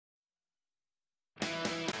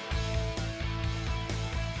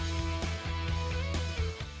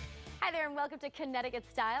Hi there and welcome to Connecticut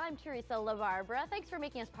Style. I'm Teresa LaBarbera. Thanks for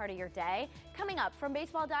making us part of your day. Coming up, from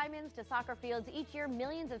baseball diamonds to soccer fields, each year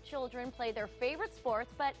millions of children play their favorite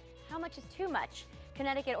sports, but how much is too much?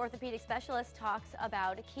 Connecticut orthopedic specialist talks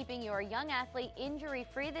about keeping your young athlete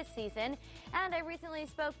injury-free this season. And I recently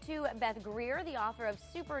spoke to Beth Greer, the author of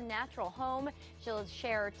Supernatural Home. She'll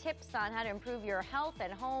share tips on how to improve your health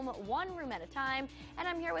at home, one room at a time. And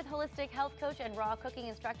I'm here with holistic health coach and raw cooking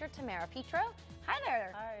instructor Tamara Petro. Hi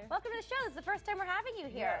there. Hi. Welcome to the show. This is the first time we're having you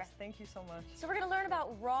here. Yes, thank you so much. So we're going to learn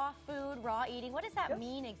about raw food, raw eating. What does that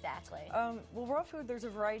mean exactly? Well, raw food, there's a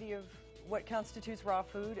variety of what constitutes raw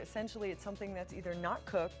food. Essentially, it's something that's either not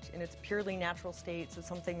cooked in its purely natural state, so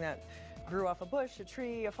something that grew off a bush, a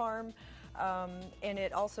tree, a farm, and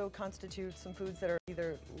it also constitutes some foods that are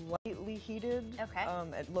either lightly heated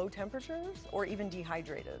at low temperatures or even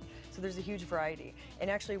dehydrated. So there's a huge variety. And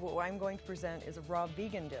actually what I'm going to present is a raw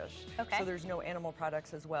vegan dish. So there's no animal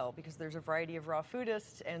products as well, because there's a variety of raw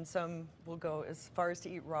foodists and some will go as far as to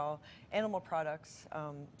eat raw animal products.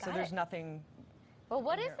 So there's nothing. Well,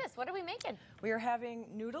 what is this? What are we making? We are having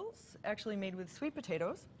noodles, actually made with sweet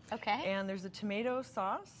potatoes. And there's a tomato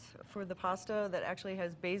sauce for the pasta that actually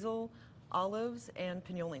has basil, olives, and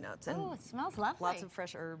pinoli nuts. Oh, it smells lovely. Lots of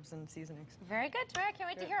fresh herbs and seasonings. Very good, Tamara. I can't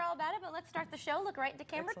wait to hear all about it, but let's start the show. Look right into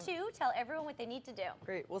camera two. Tell everyone what they need to do.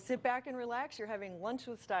 Great. Well, sit back and relax. You're having lunch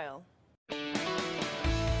with style.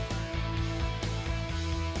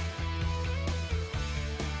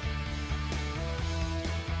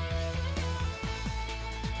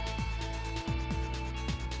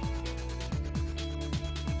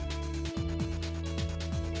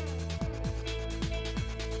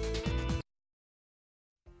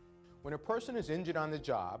 When a person is injured on the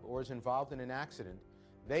job or is involved in an accident,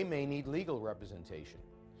 they may need legal representation.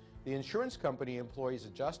 The insurance company employs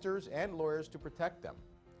adjusters and lawyers to protect them.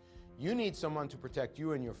 You need someone to protect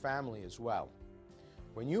you and your family as well.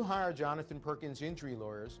 When you hire Jonathan Perkins Injury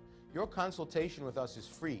Lawyers, your consultation with us is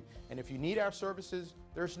free, and if you need our services,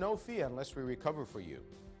 there's no fee unless we recover for you.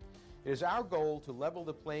 It is our goal to level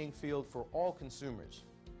the playing field for all consumers.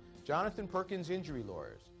 Jonathan Perkins Injury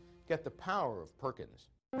Lawyers. Get the power of Perkins.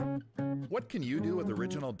 What can you do with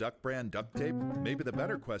original Duck brand duct tape? Maybe the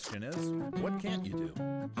better question is, what can't you do?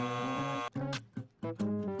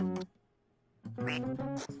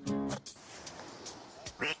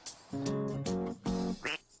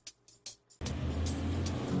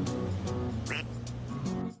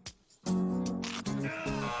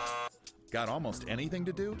 Got almost anything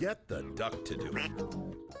to do? Get the duck to do it.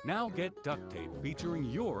 Now get duct tape featuring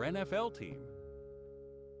your NFL team.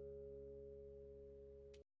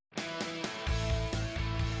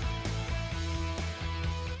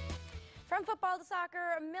 From football to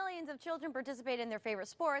soccer, millions of children participate in their favorite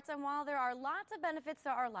sports, and while there are lots of benefits,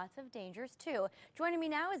 there are lots of dangers too. Joining me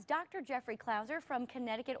now is Dr. Jeffrey Klauser from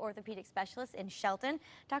Connecticut Orthopedic Specialist in Shelton.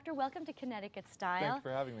 Doctor, welcome to Connecticut Style. Thanks for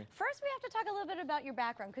having me. First, we have to talk a little bit about your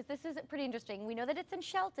background, because this is pretty interesting. We know that it's in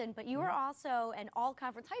Shelton, but you were also an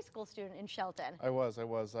all-conference high school student in Shelton. I was.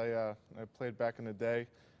 I played back in the day.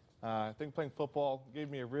 I think playing football gave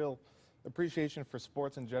me a real appreciation for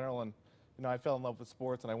sports in general, and I fell in love with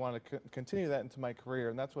sports, and I wanted to continue that into my career,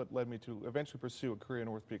 and that's what led me to eventually pursue a career in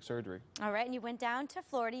orthopedic surgery. All right, and you went down to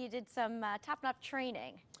Florida. You did some top-notch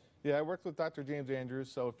training. Yeah, I worked with Dr. James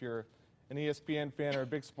Andrews, so if you're an ESPN fan or a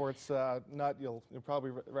big sports nut, you'll probably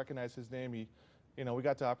recognize his name. We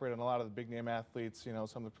got to operate on a lot of the big-name athletes,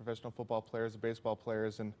 some of the professional football players, the baseball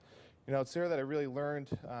players, and it's there that I really learned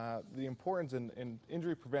the importance in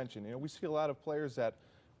injury prevention. We see a lot of players that,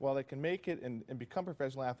 while they can make it and become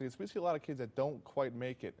professional athletes, we see a lot of kids that don't quite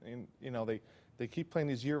make it. And, they keep playing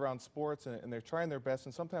these year-round sports, and they're trying their best,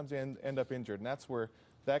 and sometimes they end up injured. And that's where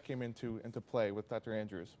that came into play with Dr.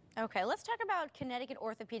 Andrews. Okay, let's talk about Connecticut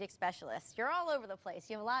Orthopedic Specialists. You're all over the place.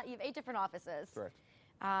 You have you have 8 different offices. Correct.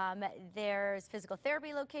 There's physical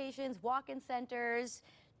therapy locations, walk-in centers,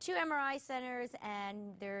 2 MRI centers,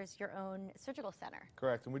 and there's your own surgical center.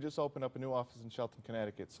 Correct, and we just opened up a new office in Shelton,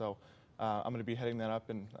 Connecticut. So I'm going to be heading that up,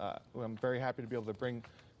 and I'm very happy to be able to bring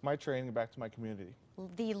my training back to my community.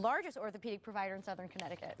 The largest orthopedic provider in Southern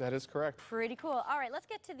Connecticut. That is correct. Pretty cool. All right, let's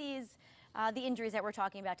get to these, the injuries that we're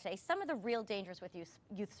talking about today. Some of the real dangers with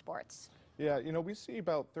youth sports. Yeah, we see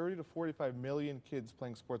about 30 to 45 million kids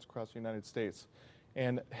playing sports across the United States.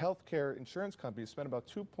 And healthcare insurance companies spend about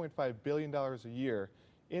 $2.5 billion a year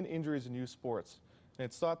in injuries in youth sports. And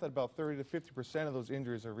it's thought that about 30 to 50% of those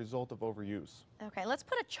injuries are a result of overuse. Okay, let's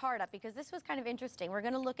put a chart up, because this was kind of interesting. We're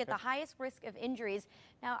going to look at the highest risk of injuries.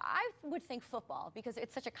 Now, I would think football, because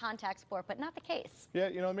it's such a contact sport, but not the case. Yeah,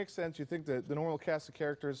 it makes sense. You think that the normal cast of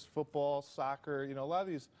characters, football, soccer, a lot of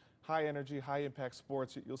these high energy, high impact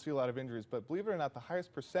sports, you'll see a lot of injuries. But believe it or not, the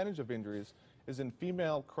highest percentage of injuries is in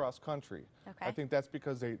female cross country. Okay. I think that's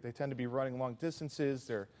because they tend to be running long distances.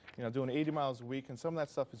 They're doing 80 miles a week, and some of that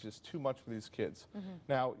stuff is just too much for these kids.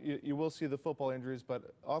 Now, you will see the football injuries,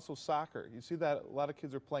 but also soccer. You see that a lot of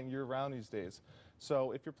kids are playing year-round these days.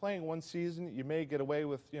 So if you're playing one season, you may get away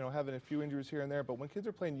with having a few injuries here and there, but when kids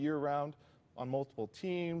are playing year-round on multiple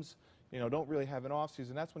teams, don't really have an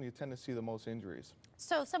off-season, that's when you tend to see the most injuries.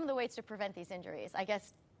 So some of the ways to prevent these injuries, I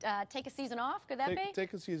guess, take a season off, could that be?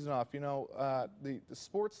 Take a season off. The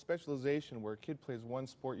sports specialization where a kid plays one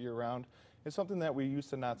sport year-round is something that we used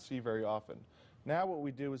to not see very often. Now what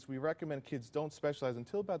we do is we recommend kids don't specialize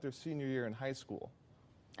until about their senior year in high school.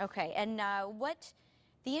 Okay, and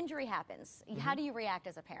the injury happens. How do you react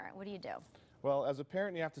as a parent? What do you do? Well, as a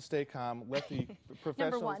parent, you have to stay calm. Let the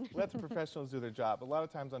professionals do their job. A lot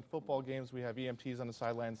of times on football games, we have EMTs on the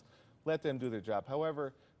sidelines. Let them do their job.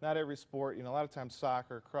 However, not every sport, a lot of times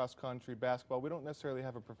soccer, cross country, basketball, we don't necessarily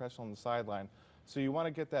have a professional on the sideline. So you want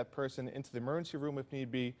to get that person into the emergency room if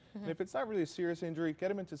need be. And if it's not really a serious injury, get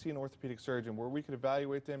them in to see an orthopedic surgeon where we could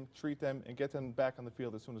evaluate them, treat them, and get them back on the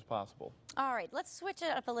field as soon as possible. All right, let's switch it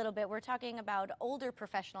up a little bit. We're talking about older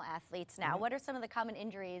professional athletes now. What are some of the common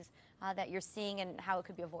injuries that you're seeing and how it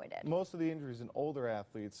could be avoided? Most of the injuries in older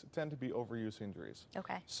athletes tend to be overuse injuries.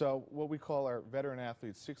 Okay. So what we call our veteran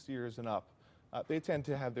athletes, 60 years and up, they tend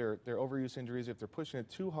to have their overuse injuries if they're pushing it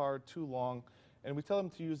too hard, too long. And we tell them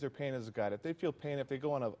to use their pain as a guide. If they feel pain, if they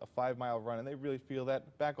go on a 5-mile run and they really feel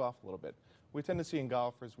that, back off a little bit. We tend to see in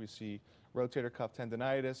golfers, we see rotator cuff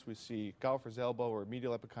tendonitis, we see golfer's elbow or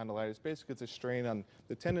medial epicondylitis. Basically, it's a strain on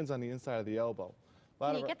the tendons on the inside of the elbow.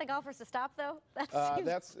 Can you get the golfers to stop, though? A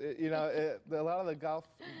lot of the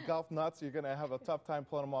golf nuts, you're going to have a tough time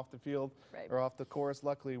pulling them off the field or off the course.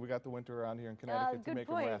 Luckily, we got the winter around here in Connecticut to make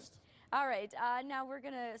them rest. All right, now we're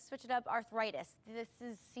going to switch it up. Arthritis. This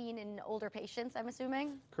is seen in older patients, I'm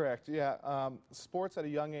assuming? Correct, yeah. Sports at a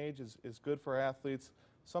young age is good for athletes.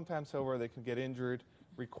 Sometimes, however, they can get injured,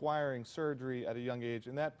 requiring surgery at a young age,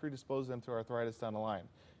 and that predisposes them to arthritis down the line.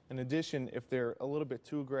 In addition, if they're a little bit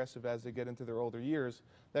too aggressive as they get into their older years,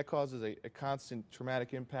 that causes a constant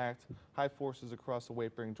traumatic impact, high forces across the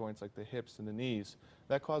weight-bearing joints like the hips and the knees.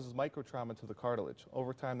 That causes microtrauma to the cartilage.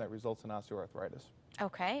 Over time, that results in osteoarthritis.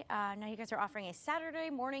 Okay, now you guys are offering a Saturday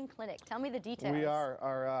morning clinic. Tell me the details. We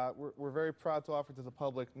are. We're very proud to offer to the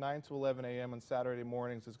public 9 to 11 a.m. on Saturday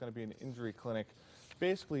mornings. There's going to be an injury clinic.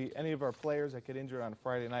 Basically, any of our players that get injured on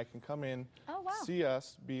Friday night can come in, see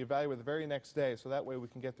us, be evaluated the very next day. So that way we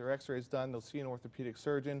can get their x-rays done, they'll see an orthopedic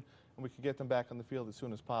surgeon, and we can get them back on the field as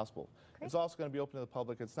soon as possible. Great. It's also going to be open to the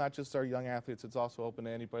public. It's not just our young athletes, it's also open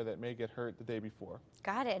to anybody that may get hurt the day before.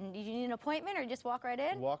 Got it. And do you need an appointment or just walk right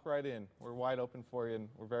in? Walk right in. We're wide open for you, and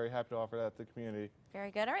we're very happy to offer that to the community.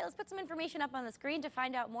 Very good. All right, let's put some information up on the screen. To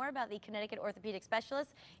find out more about the Connecticut Orthopedic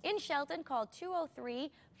Specialist in Shelton, call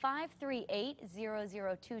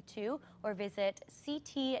 203-538-0022 or visit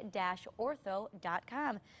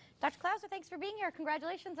CT-ortho.com. Dr. Klauser, thanks for being here.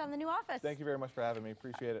 Congratulations on the new office. Thank you very much for having me.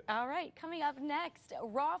 Appreciate it. All right, coming up next,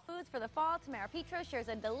 raw foods for the fall. Tamara Petro shares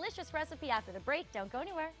a delicious recipe after the break. Don't go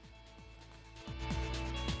anywhere.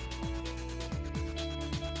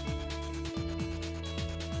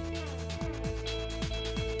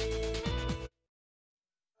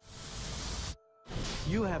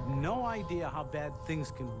 You have no idea how bad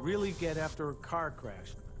things can really get after a car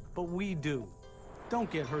crash, but we do.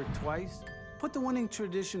 Don't get hurt twice. Put the winning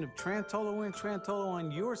tradition of Trantolo and Trantolo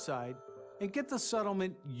on your side and get the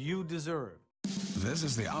settlement you deserve. This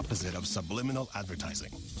is the opposite of subliminal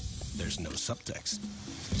advertising. There's no subtext,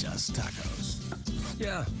 just tacos.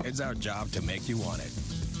 Yeah, it's our job to make you want it.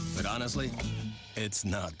 But honestly, it's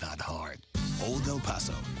not that hard. Old El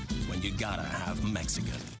Paso, when you gotta have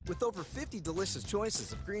Mexican. With over 50 delicious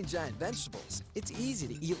choices of Green Giant vegetables, it's easy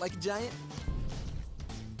to eat like a giant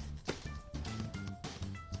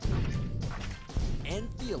and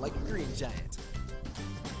feel like a Green Giant.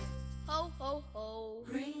 Ho, ho, ho.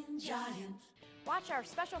 Green Giant. Watch our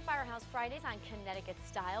special Firehouse Fridays on Connecticut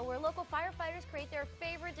Style, where local firefighters create their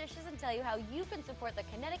favorite dishes and tell you how you can support the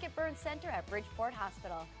Connecticut Burn Center at Bridgeport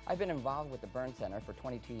Hospital. I've been involved with the Burn Center for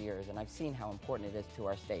 22 years, and I've seen how important it is to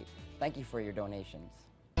our state. Thank you for your donations.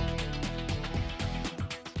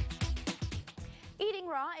 Eating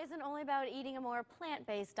raw isn't only about eating a more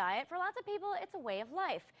plant-based diet. For lots of people, it's a way of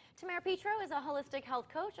life. Tamara Petro is a holistic health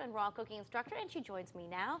coach and raw cooking instructor, and she joins me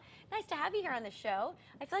now. Nice to have you here on the show.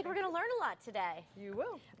 I feel like we're going to learn a lot today. You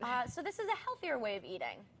will. So this is a healthier way of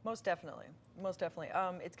eating. Most definitely. Most definitely.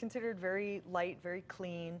 It's considered very light, very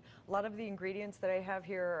clean. A lot of the ingredients that I have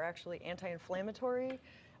here are actually anti-inflammatory.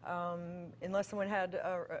 Unless someone had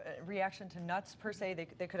a reaction to nuts per se,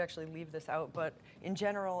 they could actually leave this out. But in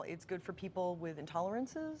general, it's good for people with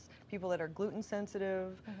intolerances, people that are gluten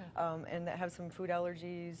sensitive, and that have some food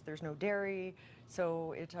allergies. There's no dairy,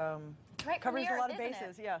 so it covers a lot of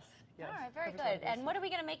bases. Yes. All right, very good. And what are we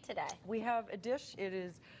going to make today? We have a dish. It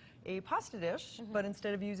is a pasta dish, but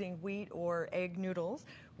instead of using wheat or egg noodles,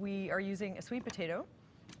 we are using a sweet potato.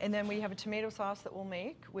 And then we have a tomato sauce that we'll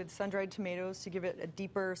make with sun-dried tomatoes to give it a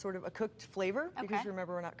deeper, sort of a cooked flavor, because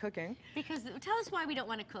remember, we're not cooking. Because tell us why we don't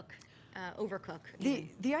want to cook, overcook.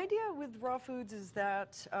 The idea with raw foods is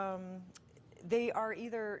that they are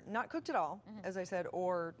either not cooked at all, as I said,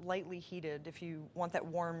 or lightly heated if you want that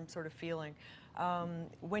warm sort of feeling.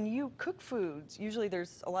 When you cook foods, usually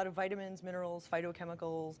there's a lot of vitamins, minerals,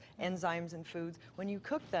 phytochemicals, enzymes in foods. When you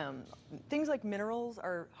cook them, things like minerals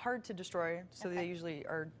are hard to destroy, so they usually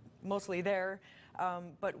are mostly there.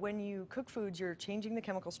 But when you cook foods, you're changing the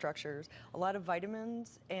chemical structures. A lot of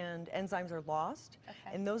vitamins and enzymes are lost.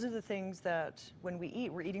 And those are the things that when we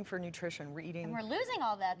eat, we're eating for nutrition. We're eating. And we're losing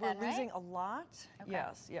all that then, right? We're losing a lot.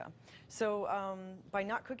 Yes, yeah. So by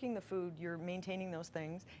not cooking the food, you're maintaining those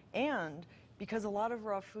things. And because a lot of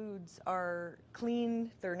raw foods are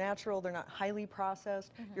clean, they're natural, they're not highly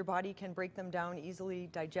processed, your body can break them down easily,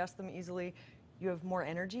 digest them easily, you have more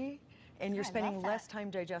energy, and you're spending less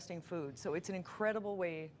time digesting food. So it's an incredible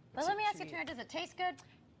way But let me ask you, Tamara, does it taste good?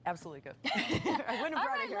 Absolutely good. I wouldn't have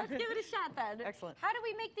brought it here. Let's give it a shot then. Excellent. How do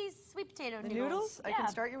we make these sweet potato noodles? The noodles? I can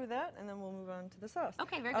start you with that, and then we'll move on to the sauce.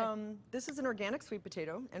 Okay, very good. This is an organic sweet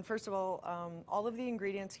potato, and first of all of the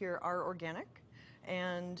ingredients here are organic.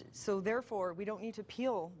 And so therefore, we don't need to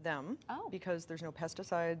peel them because there's no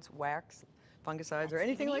pesticides, wax, fungicides, or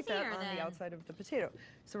anything like that on the outside of the potato.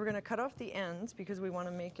 So we're going to cut off the ends because we want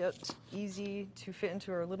to make it easy to fit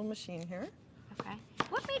into our little machine here. Okay.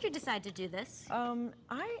 What made you decide to do this?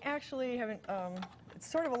 I actually haven't, it's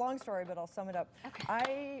sort of a long story, but I'll sum it up. Okay.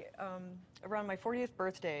 I, around my 40th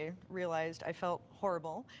birthday, realized I felt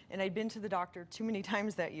horrible, and I'd been to the doctor too many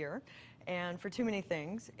times that year, and for too many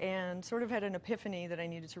things, and sort of had an epiphany that I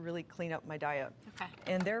needed to really clean up my diet. Okay.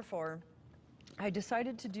 And therefore, I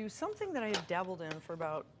decided to do something that I had dabbled in for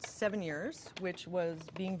about 7 years, which was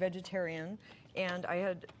being vegetarian, and I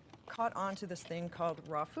had caught on to this thing called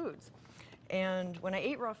raw foods. And when I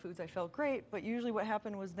ate raw foods, I felt great, but usually what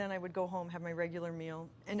happened was then I would go home, have my regular meal,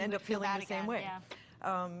 and end up feeling the same way.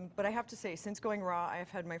 But I have to say, since going raw, I've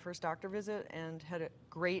had my first doctor visit and had a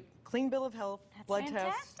great clean bill of health, blood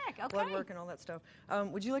tests, blood work, and all that stuff.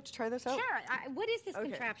 Would you like to try this out? Sure. What is this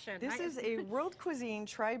contraption? This is a World Cuisine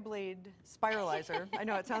tri-blade spiralizer. I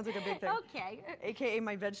know, it sounds like a big thing. Okay. AKA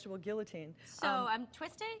my vegetable guillotine. So I'm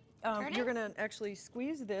twisting? You're going to actually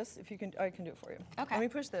squeeze this, if you can, I can do it for you. Okay. Let me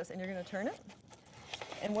push this, and you're going to turn it.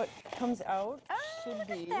 And what comes out should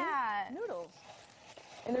be noodles.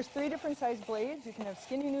 And there's 3 different size blades. You can have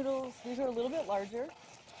skinny noodles. These are a little bit larger.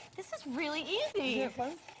 This is really easy. Isn't it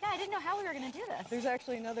fun? Yeah, I didn't know how we were going to do this. There's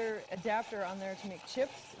actually another adapter on there to make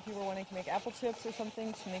chips. If you were wanting to make apple chips or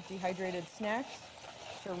something to make dehydrated snacks,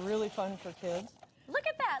 which are really fun for kids. Look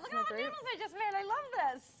at that. Look at all the noodles I just made. I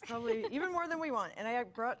love this. Probably even more than we want. And I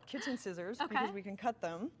brought kitchen scissors because we can cut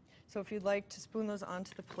them. So if you'd like to spoon those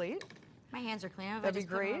onto the plate. My hands are clean. That'd be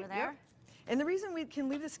great. Over there. And the reason we can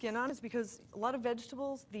leave the skin on is because a lot of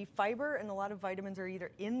vegetables, the fiber and a lot of vitamins are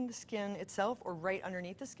either in the skin itself or right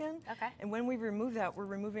underneath the skin. Okay. And when we remove that, we're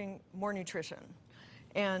removing more nutrition.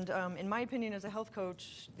 And in my opinion, as a health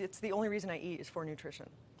coach, it's the only reason I eat is for nutrition.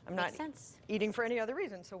 I'm not eating for any other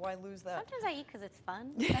reason, so why lose that? Sometimes I eat because it's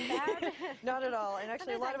fun. Is that bad? Not at all. And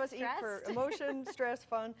actually, a lot of us eat for emotion, stress,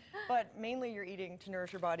 fun, but mainly you're eating to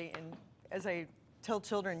nourish your body. And as I tell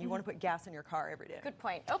children, you want to put gas in your car every day. Good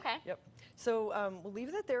point. Okay. Yep. So we'll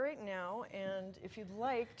leave that there right now, and if you'd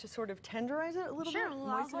like to sort of tenderize it a little bit,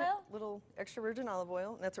 olive oil, little extra virgin olive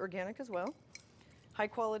oil, and that's organic as well. High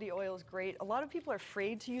quality oil is great. A lot of people are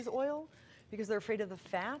afraid to use oil because they're afraid of the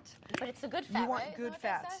fat. But it's a good fat, You want good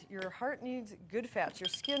fats. Your heart needs good fats. Your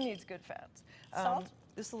skin needs good fats. Salt?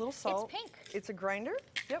 This is a little salt. It's pink. It's a grinder.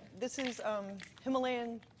 Yep. This is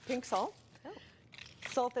Himalayan pink salt.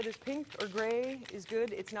 Salt that is pink or gray is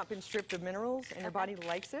good. It's not been stripped of minerals, and your body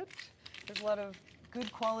likes it. There's a lot of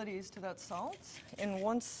good qualities to that salt. And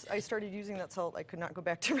once I started using that salt, I could not go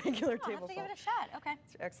back to regular table salt. I'll have to give it a shot. Okay.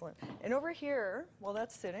 It's excellent. And over here, while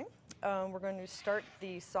that's sitting, we're going to start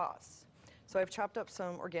the sauce. So I've chopped up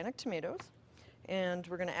some organic tomatoes, and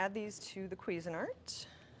we're going to add these to the Cuisinart.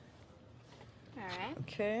 All right.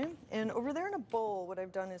 Okay. And over there in a bowl, what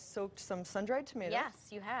I've done is soaked some sun-dried tomatoes. Yes,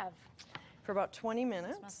 you have. For about 20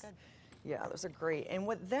 minutes. Smells good. Yeah, those are great. And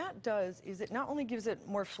what that does is it not only gives it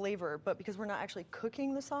more flavor, but because we're not actually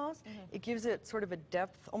cooking the sauce, it gives it sort of a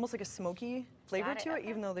depth, almost like a smoky flavor to it,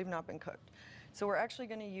 even though they've not been cooked. So we're actually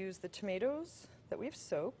going to use the tomatoes that we've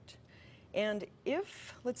soaked. And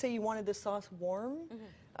if, let's say you wanted this sauce warm,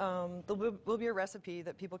 there will be a recipe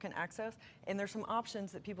that people can access, and there's some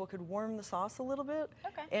options that people could warm the sauce a little bit.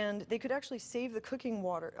 And they could actually save the cooking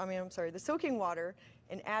water, the soaking water,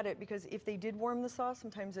 and add it, because if they did warm the sauce,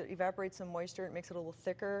 sometimes it evaporates some moisture, it makes it a little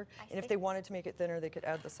thicker. And if they wanted to make it thinner, they could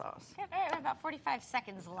add the sauce. Okay, we have about 45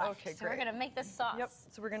 seconds left. Okay, so we're going to make the sauce. Yep,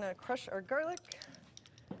 so we're going to crush our garlic.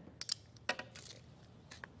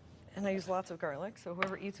 And I use lots of garlic, so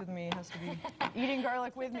whoever eats with me has to be eating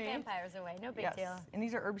garlic with Keep me. the vampires away, no big deal. And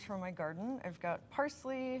these are herbs from my garden. I've got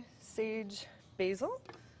parsley, sage, basil.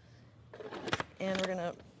 And we're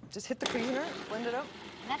gonna just hit the Cuisinart, blend it up.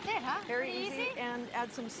 That's it, huh? Very Pretty easy. And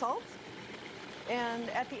add some salt. And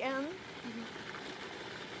at the end,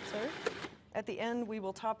 at the end we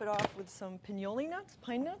will top it off with some pinoli nuts,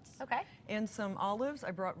 pine nuts. Okay. And some olives.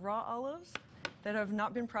 I brought raw olives that have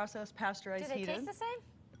not been processed, pasteurized, heated. Do they heated. taste the same?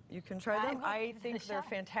 You can try them. I think they're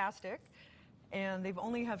fantastic. And they've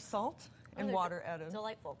only have salt and water added.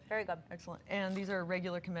 Delightful. Very good. Excellent. And these are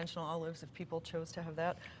regular conventional olives if people chose to have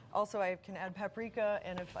that. Also, I can add paprika,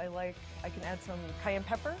 and if I like, I can add some cayenne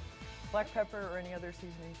pepper, black pepper, or any other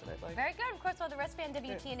seasonings that I like. Very good. Of course, we'll have the recipe on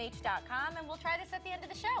WTNH.com, and we'll try this at the end of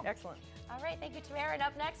the show. Excellent. All right, thank you, Tamara. And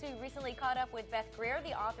up next, we recently caught up with Beth Greer,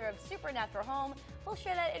 the author of Supernatural Home. We'll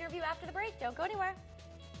share that interview after the break. Don't go anywhere.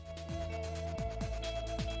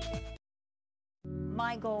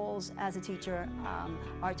 My goals as a teacher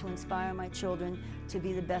are to inspire my children to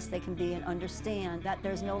be the best they can be and understand that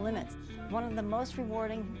there's no limits. One of the most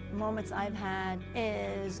rewarding moments I've had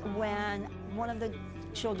is when one of the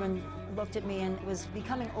children looked at me and was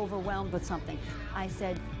becoming overwhelmed with something. I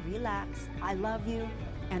said, relax, I love you,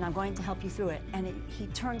 and I'm going to help you through it. And he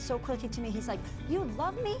turned so quickly to me, he's like, you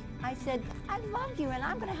love me? I said, I love you, and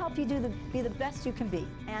I'm going to help you be the best you can be.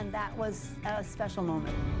 And that was a special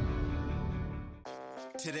moment.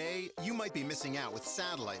 Today, you might be missing out with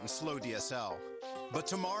satellite and slow DSL. But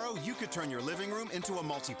tomorrow, you could turn your living room into a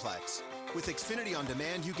multiplex. With Xfinity On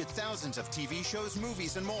Demand, you get thousands of TV shows,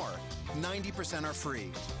 movies, and more. 90% are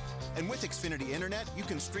free. And with Xfinity Internet, you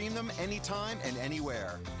can stream them anytime and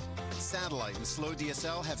anywhere. Satellite and slow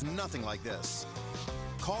DSL have nothing like this.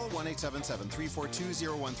 Call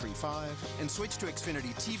 1-877-342-0135 and switch to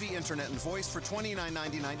Xfinity TV, Internet, and Voice for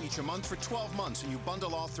 $29.99 each a month for 12 months when you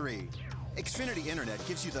bundle all three. Xfinity Internet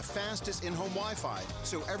gives you the fastest in-home Wi-Fi,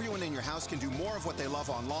 so everyone in your house can do more of what they love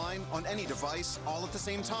online, on any device, all at the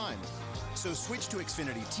same time. So switch to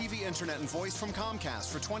Xfinity TV, Internet, and Voice from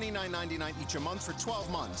Comcast for $29.99 each a month for 12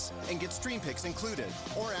 months and get Stream Picks included.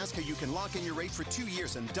 Or ask how you can lock in your rate for 2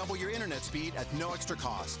 years and double your internet speed at no extra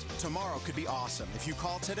cost. Tomorrow could be awesome if you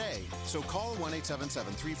call today. So call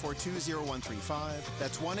 1-877-342-0135.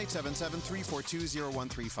 That's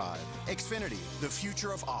 1-877-342-0135. Xfinity, the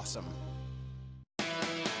future of awesome.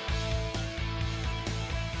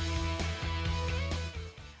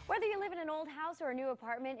 Whether you live in an old house or a new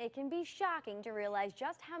apartment, it can be shocking to realize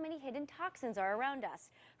just how many hidden toxins are around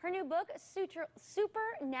us. Her new book,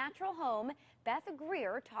 Supernatural Home, Beth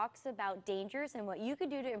Greer talks about dangers and what you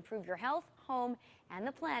could do to improve your health, home, and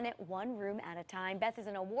the planet one room at a time. Beth is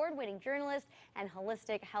an award-winning journalist and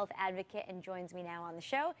holistic health advocate and joins me now on the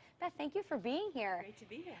show. Beth, thank you for being here. Great to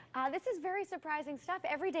be here. This is very surprising stuff,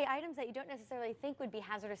 everyday items that you don't necessarily think would be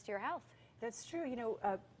hazardous to your health. That's true. You know,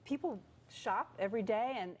 people shop every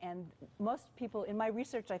day, and most people, in my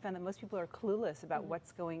research, I found that most people are clueless about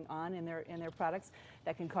what's going on in their products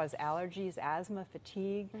that can cause allergies, asthma,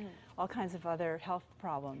 fatigue, all kinds of other health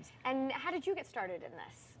problems. And how did you get started in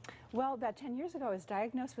this? Well, about 10 years ago, I was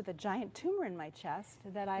diagnosed with a giant tumor in my chest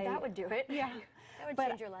that That would do it. Yeah. That would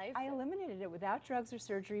change your life. I eliminated it without drugs or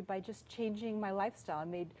surgery by just changing my lifestyle. I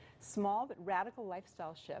made small but radical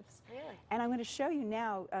lifestyle shifts. Really? And I'm going to show you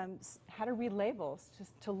now how to read labels,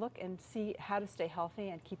 just to look and see how to stay healthy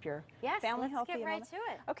and keep your family healthy. Yes, let's get right to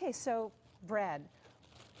it. Okay, so bread.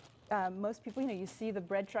 Most people, you see the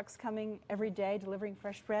bread trucks coming every day delivering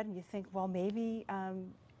fresh bread, and you think, well, maybe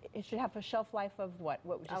it should have a shelf life of what?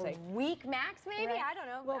 What would you say? A week max, maybe? Right. I don't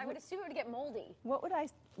know. Well, I would assume it would get moldy. What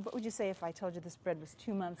would you say if I told you this bread was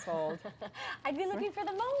 2 months old? I'd be looking for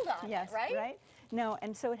the mold on it, right? Right? No,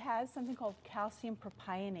 and so it has something called calcium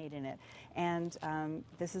propionate in it. And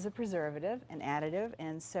this is a preservative, an additive,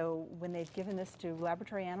 and so when they've given this to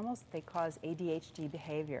laboratory animals, they cause ADHD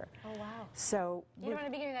behavior. Oh, wow. So you don't want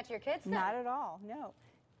to be giving that to your kids, then? Not at all, no.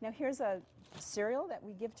 Now here's a cereal that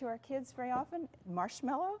we give to our kids very often,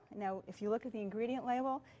 marshmallow. Now if you look at the ingredient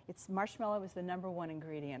label, marshmallow is the #1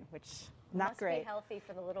 ingredient, which not great. Must be healthy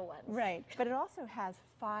for the little ones. Right, but it also has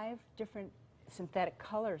 5 different synthetic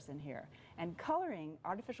colors in here. And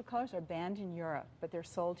artificial colors are banned in Europe, but they're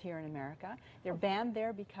sold here in America. They're banned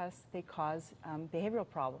there because they cause behavioral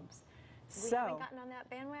problems. We haven't gotten on that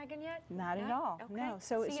bandwagon yet? Not at all, okay. no.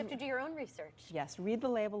 So you have to do your own research. Yes, read the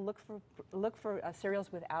label, look for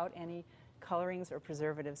cereals without any colorings or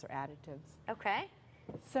preservatives or additives. Okay.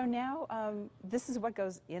 So now this is what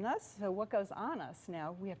goes in us. So what goes on us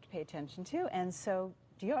now we have to pay attention to. And so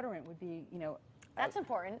deodorant would be, That's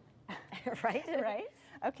important, right? Right.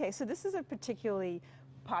 Okay, so this is a particularly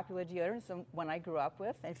popular deodorant, it's the one I grew up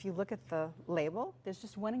with. And if you look at the label, there's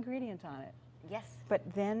just 1 ingredient on it. Yes. But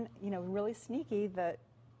then, really sneaky, that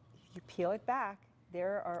you peel it back,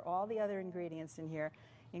 there are all the other ingredients in here,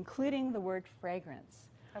 including the word fragrance.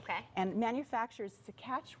 Okay. And manufacturers, it's a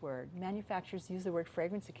catchword. Manufacturers use the word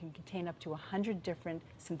fragrance. It can contain up to 100 different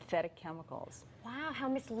synthetic chemicals. Wow, how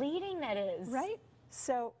misleading that is. Right?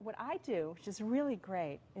 So what I do, which is really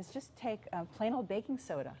great, is just take plain old baking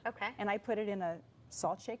soda. Okay. And I put it in a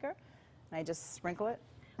salt shaker, and I just sprinkle it.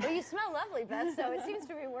 Well, you smell lovely, Beth, so it seems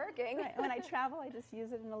to be working. Right. When I travel, I just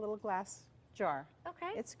use it in a little glass jar.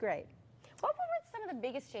 Okay. It's great. What were some of the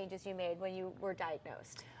biggest changes you made when you were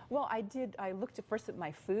diagnosed? Well, I looked first at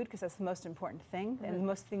my food, because that's the most important thing, and the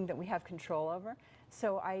most thing that we have control over.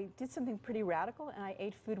 So I did something pretty radical, and I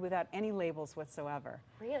ate food without any labels whatsoever.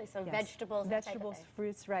 Really? So Yes. vegetables, Vegetables, that type of thing.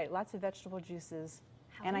 Fruits, right. Lots of vegetable juices.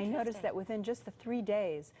 How And I noticed interesting. that within just the 3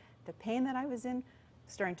 days, the pain that I was in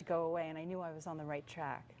was starting to go away, and I knew I was on the right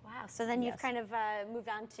track. Wow. So then you've Yes. kind of moved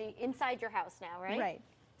on to inside your house now, right? Right.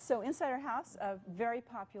 So inside our house, a very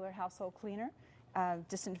popular household cleaner,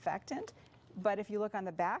 disinfectant. But if you look on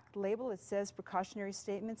the back label, it says precautionary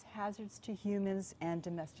statements, hazards to humans and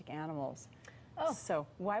domestic animals. Oh. So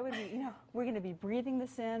why would we, we're going to be breathing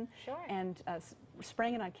this in and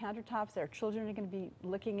spraying it on countertops that our children are going to be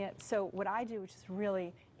looking at. So what I do, which is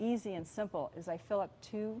really easy and simple, is I fill up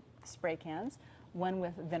 2 spray cans, one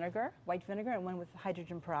with vinegar, white vinegar, and one with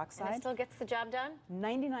hydrogen peroxide. And it still gets the job done?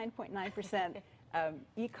 99.9%.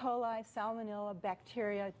 E. coli, salmonella,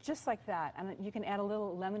 bacteria, just like that. And you can add a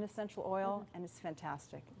little lemon essential oil, and it's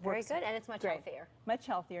fantastic. Very Works good, and it's much great. healthier. Much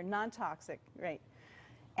healthier, non-toxic, right.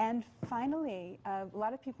 And finally, a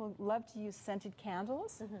lot of people love to use scented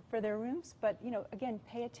candles for their rooms, but again,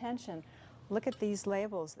 pay attention. Look at these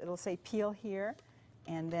labels. It'll say peel here,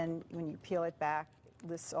 and then when you peel it back,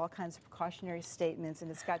 lists all kinds of precautionary statements, and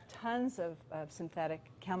it's got tons of synthetic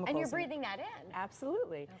chemicals. And you're in it. breathing that in?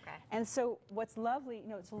 Absolutely. Okay. And so what's lovely,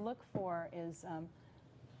 to look for is,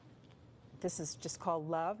 this is just called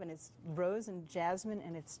Love, and it's rose and jasmine,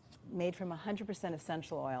 and it's made from 100%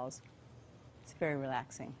 essential oils. It's very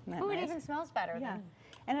relaxing. Isn't that Oh, nice? it even smells better. Yeah. Then.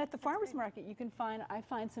 And at the farmer's market, you can I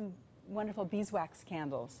find some wonderful beeswax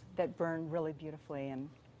candles that burn really beautifully and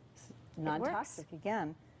non-toxic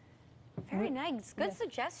again. Very nice. Good Yes.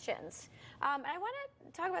 suggestions. And I want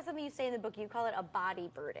to talk about something you say in the book. You call it a body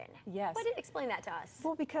burden. Yes. Explain that to us.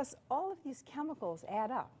 Well, because all of these chemicals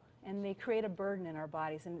add up, and they create a burden in our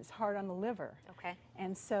bodies, and it's hard on the liver. Okay.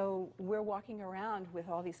 And so we're walking around with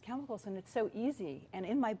all these chemicals, and it's so easy. And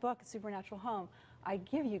in my book, Supernatural Home, I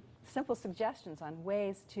give you simple suggestions on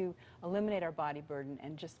ways to eliminate our body burden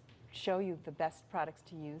and just show you the best products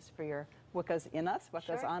to use for what goes in us, what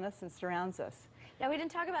goes on us, and surrounds us. Now, we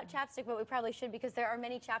didn't talk about chapstick, but we probably should, because there are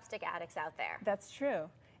many chapstick addicts out there. That's true.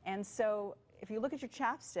 And so if you look at your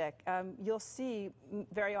chapstick, you'll see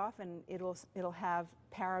very often it'll have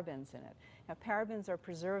parabens in it. Now, parabens are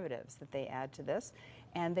preservatives that they add to this,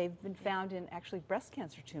 and they've been found in actually breast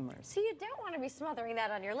cancer tumors. So you don't want to be smothering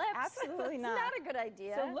that on your lips. Absolutely It's not. not a good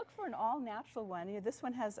idea. So look for an all-natural one. This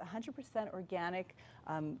one has 100% organic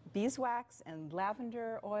beeswax and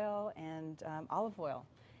lavender oil and olive oil.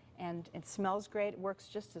 And it smells great, it works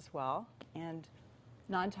just as well, and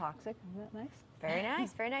non-toxic. Isn't that nice? Very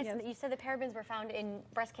nice, very nice. Yes. And you said the parabens were found in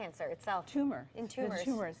breast cancer itself. In tumors. The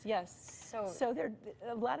tumors, yes. So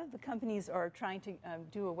a lot of the companies are trying to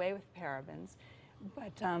do away with parabens,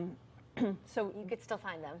 but so you could still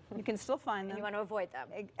find them. You can still find them. And you want to avoid them.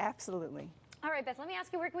 Absolutely. All right, Beth, let me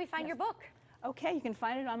ask you, where can we find your book? Okay, you can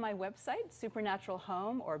find it on my website, Supernatural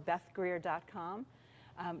Home, or BethGreer.com.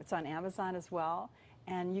 It's on Amazon as well.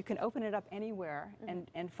 And you can open it up anywhere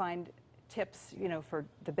and find tips, for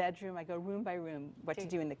the bedroom. I go room by room, what to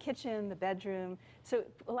do in the kitchen, the bedroom. So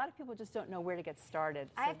a lot of people just don't know where to get started.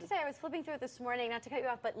 I have to say, I was flipping through it this morning, not to cut you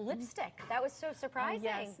off, but lipstick, that was so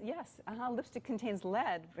surprising. Yes. Lipstick contains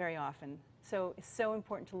lead very often. So it's so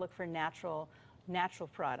important to look for natural natural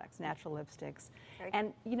products, natural lipsticks.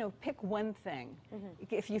 And, you know, pick one thing.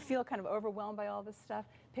 If you feel kind of overwhelmed by all this stuff,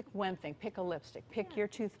 pick one thing. Pick a lipstick, pick your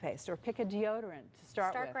toothpaste, or pick a deodorant to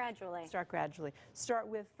start with. Gradually. Start gradually. Start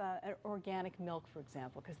with organic milk, for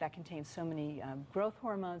example, because that contains so many growth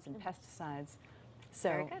hormones and pesticides. So,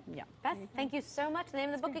 very good. Yeah. Beth, thank you so much. The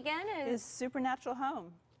name of the book again is Supernatural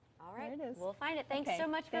Home. All right, There it is. We'll find it. Thanks Okay, so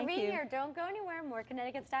much for thank being you. here. Don't go anywhere. More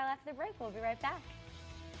Connecticut Style after the break. We'll be right back.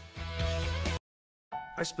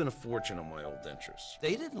 I spent a fortune on my old dentures.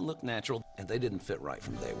 They didn't look natural, and they didn't fit right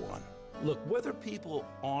from day one. Look, whether people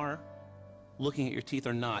are looking at your teeth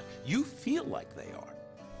or not, you feel like they are.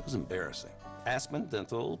 It was embarrassing. Aspen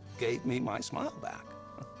Dental gave me my smile back.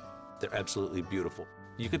 They're absolutely beautiful.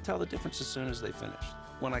 You could tell the difference as soon as they finished.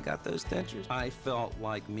 When I got those dentures, I felt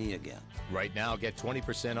like me again. Right now, get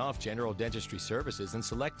 20% off general dentistry services and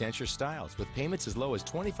select denture styles with payments as low as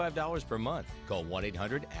 $25 per month. Call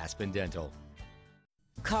 1-800-ASPEN-DENTAL.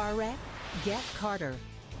 Car wreck? Get Carter.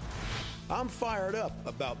 I'm fired up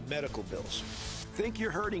about medical bills. Think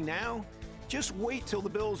you're hurting now? Just wait till the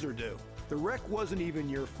bills are due. The wreck wasn't even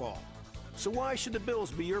your fault. So why should the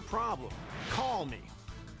bills be your problem? Call me.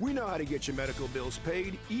 We know how to get your medical bills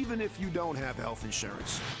paid, even if you don't have health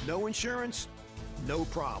insurance. No insurance? No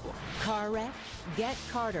problem. Car wreck? Get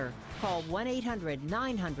Carter. Call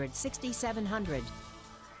 1-800-900-6700.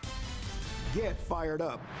 Get fired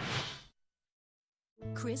up.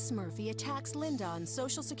 Chris Murphy attacks Linda on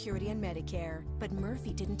Social Security and Medicare. But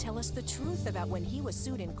Murphy didn't tell us the truth about when he was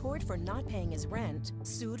sued in court for not paying his rent,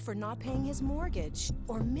 sued for not paying his mortgage,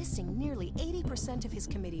 or missing nearly 80% of his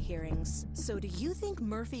committee hearings. So do you think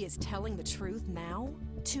Murphy is telling the truth now?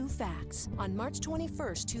 Two facts. On March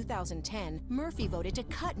 21st, 2010, Murphy voted to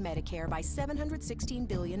cut Medicare by $716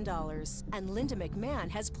 billion. And Linda McMahon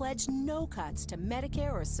has pledged no cuts to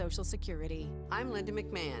Medicare or Social Security. I'm Linda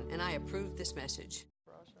McMahon, and I approve this message.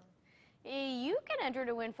 You can enter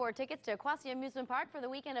to win 4 tickets to Aquasia Amusement Park for the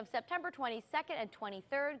weekend of September 22nd and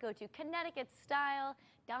 23rd. Go to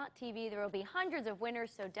ConnecticutStyle.tv. There will be hundreds of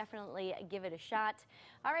winners, so definitely give it a shot.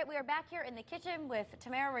 All right, we are back here in the kitchen with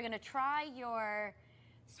Tamara. We're going to try your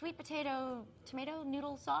sweet potato tomato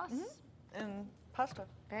noodle sauce. And pasta.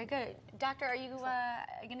 Very good. Doctor, are you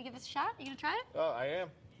going to give this a shot? Are you going to try it? Oh, I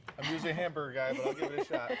am. I'm usually a hamburger guy, but I'll give it a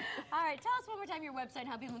shot. All right, tell us one more time your website and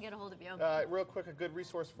how people can get a hold of you. Real quick, a good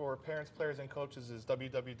resource for parents, players, and coaches is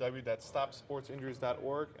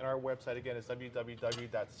www.stopsportsinjuries.org, and our website again is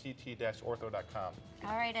www.ct-ortho.com.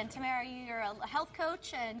 All right, and Tamara, you're a health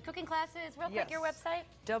coach and cooking classes. Real quick, your website?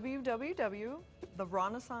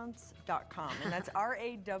 www.therenaissance.com, and that's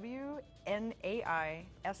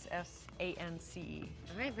RAWNAISSANCE.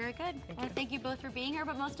 All right, very good. Thank you both for being here,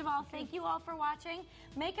 but most of all, thank you all for watching.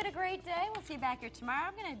 Make it a great day. We'll see you back here tomorrow.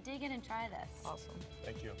 I'm going to dig in and try this. Awesome.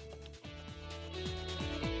 Thank you.